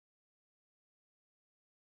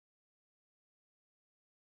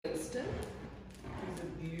Winston. He's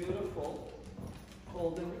a beautiful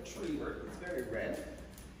golden retriever. He's very red.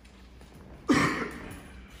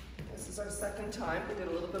 This is our second time. We did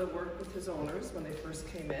a little bit of work with his owners when they first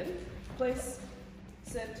came in. Place,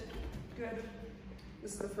 sit, good.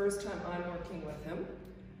 This is the first time I'm working with him.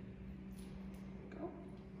 Go.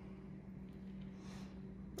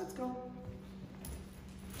 Let's go.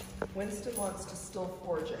 Winston wants to still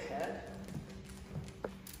forge ahead.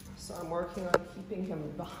 So I'm working on keeping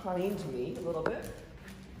him behind me a little bit,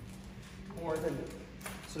 more than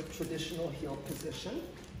sort of traditional heel position.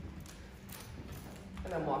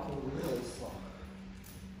 And I'm walking really slow.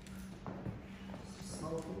 Just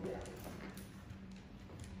slow him down.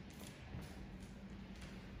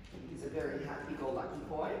 He's a very happy-go-lucky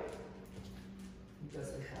boy. He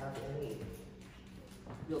doesn't have any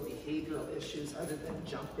real behavioral issues other than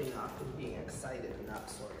jumping up and being excited and that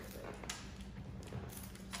sort of thing.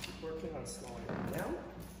 Keep working on slowing him down.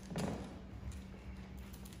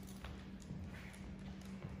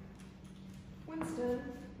 Winston.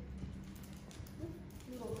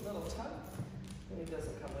 Little tug when he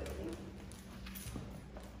doesn't come with me.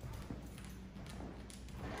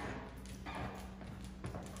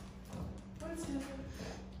 Winston.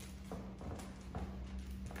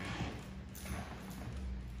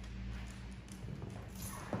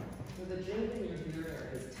 So the jingling you're hearing are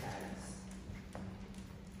his tags.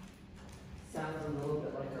 Sounds a little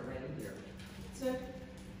bit like a reindeer. Sit.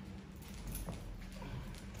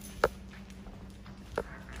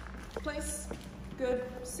 Place. Good.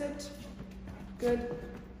 Sit. Good.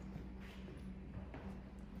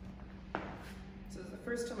 So this is the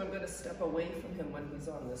first time I'm going to step away from him when he's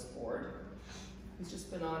on this board. He's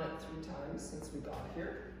just been on it 3 times since we got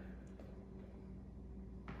here.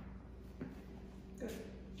 Good.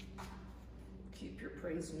 Keep your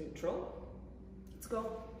praise neutral. Let's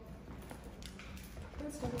go.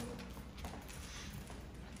 Let's go.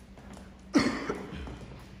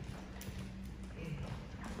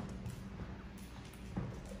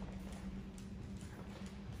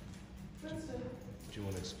 Do you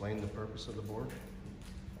want to explain the purpose of the board?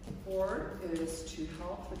 The board is to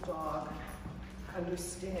help the dog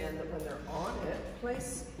understand that when they're on it,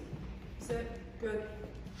 place, sit, good.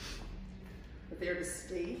 That they're to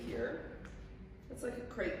stay here. It's like a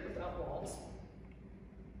crate without walls.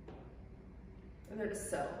 And they're to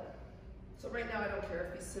settle. So right now I don't care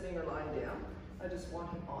if he's sitting or lying down. I just want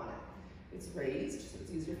him on it. It's raised, so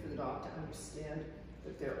it's easier for the dog to understand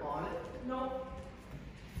that they're on it. No.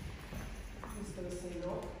 He's going to say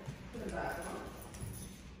no. Put him back on.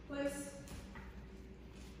 Place.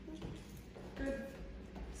 Good.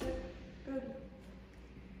 Sit. Good.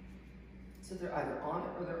 So they're either on it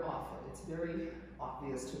or they're off it. It's very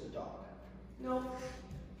obvious to the dog. No.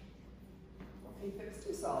 Okay, fix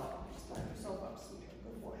yourself. Just tie yourself up, sweetheart.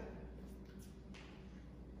 Good boy.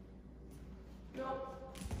 No.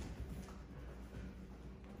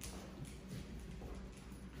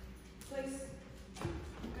 Place.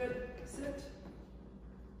 Good. Sit.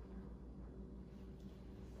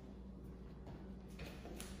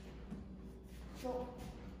 No.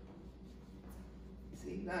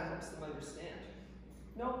 See, that helps them understand.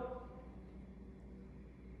 No.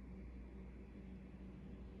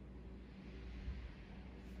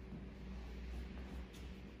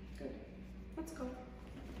 Good. Let's go.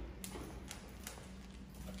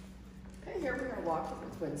 Okay, here we are walking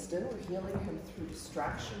with Winston. We're healing him through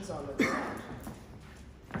distractions on the ground.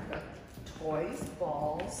 Got toys,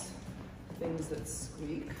 balls, things that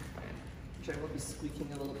squeak, which I will be squeaking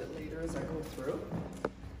a little bit later as I go through.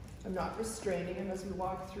 I'm not restraining him as we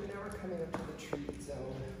walk through. Now we're coming up to the treat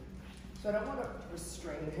zone. So I don't want to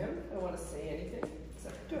restrain him. I don't want to say anything,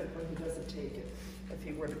 except good when he doesn't take it. If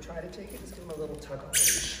he were to try to take it, just give him a little tug on the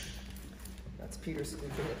leash. That's Peter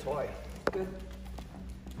squeaking a toy. Good.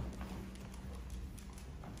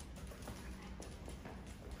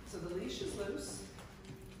 So the leash is loose,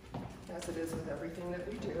 as it is with everything that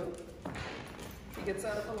we do. If he gets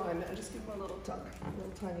out of alignment, and just give him a little tug, a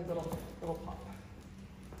little tiny little pop.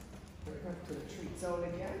 We're going to the treat zone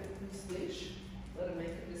again. Loose leash. Let him make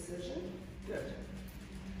a decision. Good.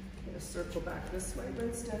 I'm going to circle back this way,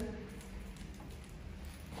 Winston.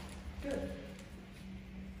 Good.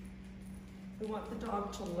 We want the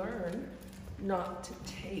dog to learn not to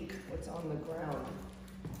take what's on the ground,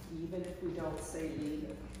 even if we don't say leave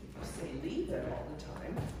it. If you say leave it all the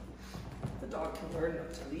time, the dog can learn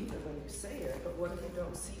not to leave it when you say it, but what if you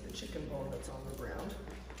don't see the chicken bone that's on the ground?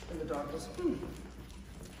 And the dog goes,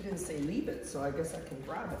 I didn't say leave it, so I guess I can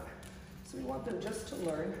grab it. So we want them just to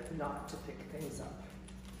learn not to pick things up.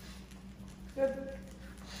 Good.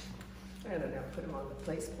 And I now put him on the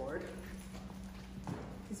place board.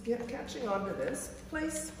 He's catching on to this.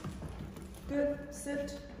 Place. Good.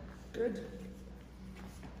 Sit. Good.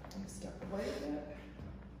 Step away a bit.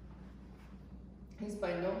 He's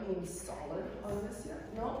by no means solid on this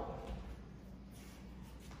yet. No.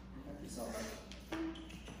 Solid.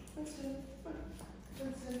 Winston.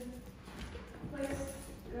 Winston. Place.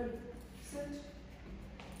 Good. Sit.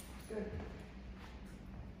 Good.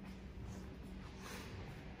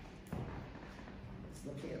 He's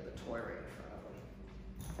looking at the toy right in front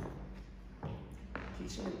of him.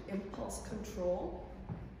 Teaching him impulse control.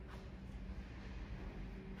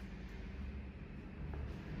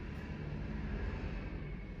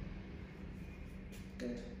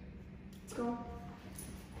 Good. Let's go.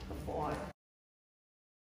 Good boy.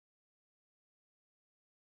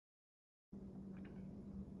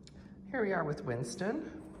 Here we are with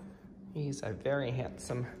Winston. He's a very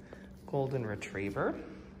handsome golden retriever.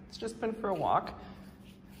 He's just been for a walk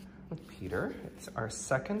with Peter. It's our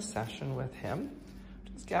second session with him.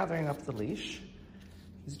 Just gathering up the leash.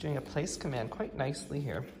 He's doing a place command quite nicely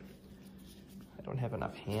here. I don't have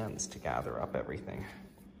enough hands to gather up everything.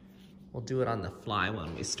 We'll do it on the fly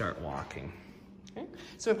when we start walking. Okay.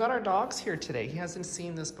 So we've got our dogs here today. He hasn't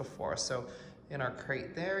seen this before. So in our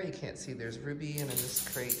crate there, you can't see there's Ruby, and in this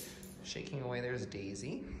crate, shaking away, there's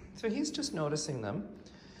Daisy. So he's just noticing them.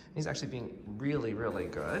 He's actually being really, really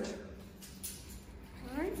good.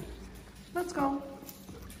 All right, let's go.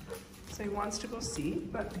 So he wants to go see,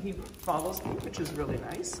 but he follows me, which is really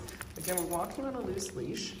nice. Again, we're walking on a loose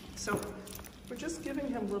leash. So we're just giving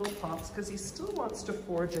him little pops because he still wants to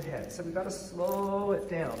forge ahead. So we've got to slow it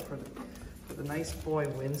down for the nice boy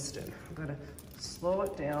Winston. We've got to slow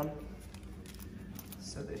it down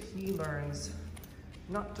so that he learns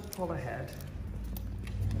not to pull ahead.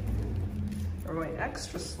 We're going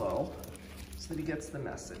extra slow so that he gets the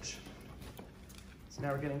message. So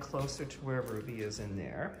now we're getting closer to where Ruby is in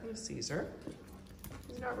there. He sees her.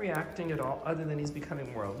 He's not reacting at all, other than he's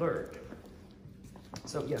becoming more alert.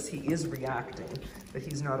 So yes, he is reacting, but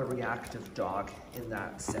he's not a reactive dog in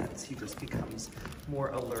that sense. He just becomes more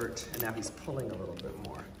alert, and now he's pulling a little bit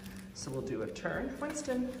more. So we'll do a turn.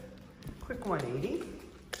 Winston, quick 180.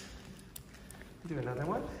 Do another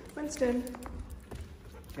one. Winston,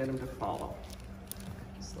 get him to follow.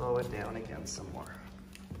 Slow it down again some more.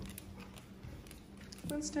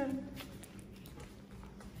 Winston.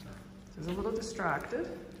 He's a little distracted,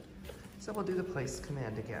 so we'll do the place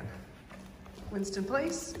command again. Winston,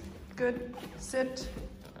 place. Good. Sit.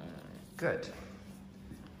 Good.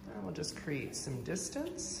 And we'll just create some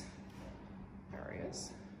distance. There he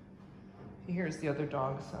is. He hears the other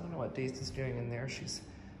dogs. I don't know what Daisy's doing in there. She's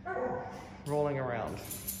rolling around.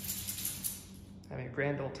 Having a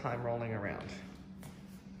grand old time rolling around.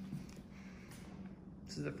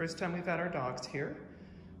 This is the first time we've had our dogs here.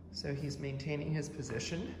 So he's maintaining his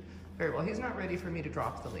position very well. He's not ready for me to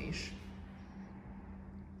drop the leash,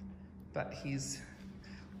 but he's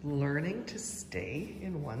learning to stay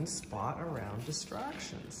in one spot around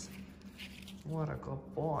distractions. What a good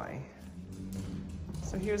boy.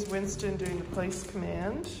 So here's Winston doing the place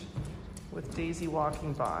command with Daisy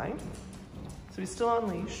walking by. So he's still on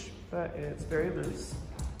leash, but it's very loose.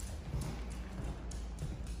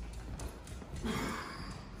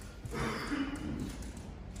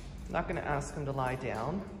 Not going to ask him to lie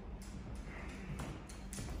down.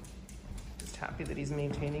 Just happy that he's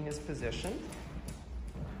maintaining his position.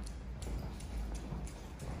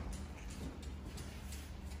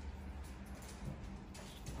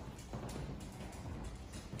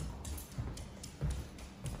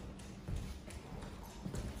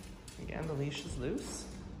 Again, the leash is loose.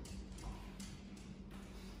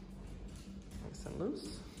 Nice and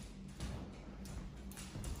loose.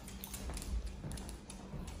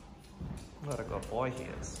 What a good boy he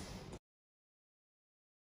is.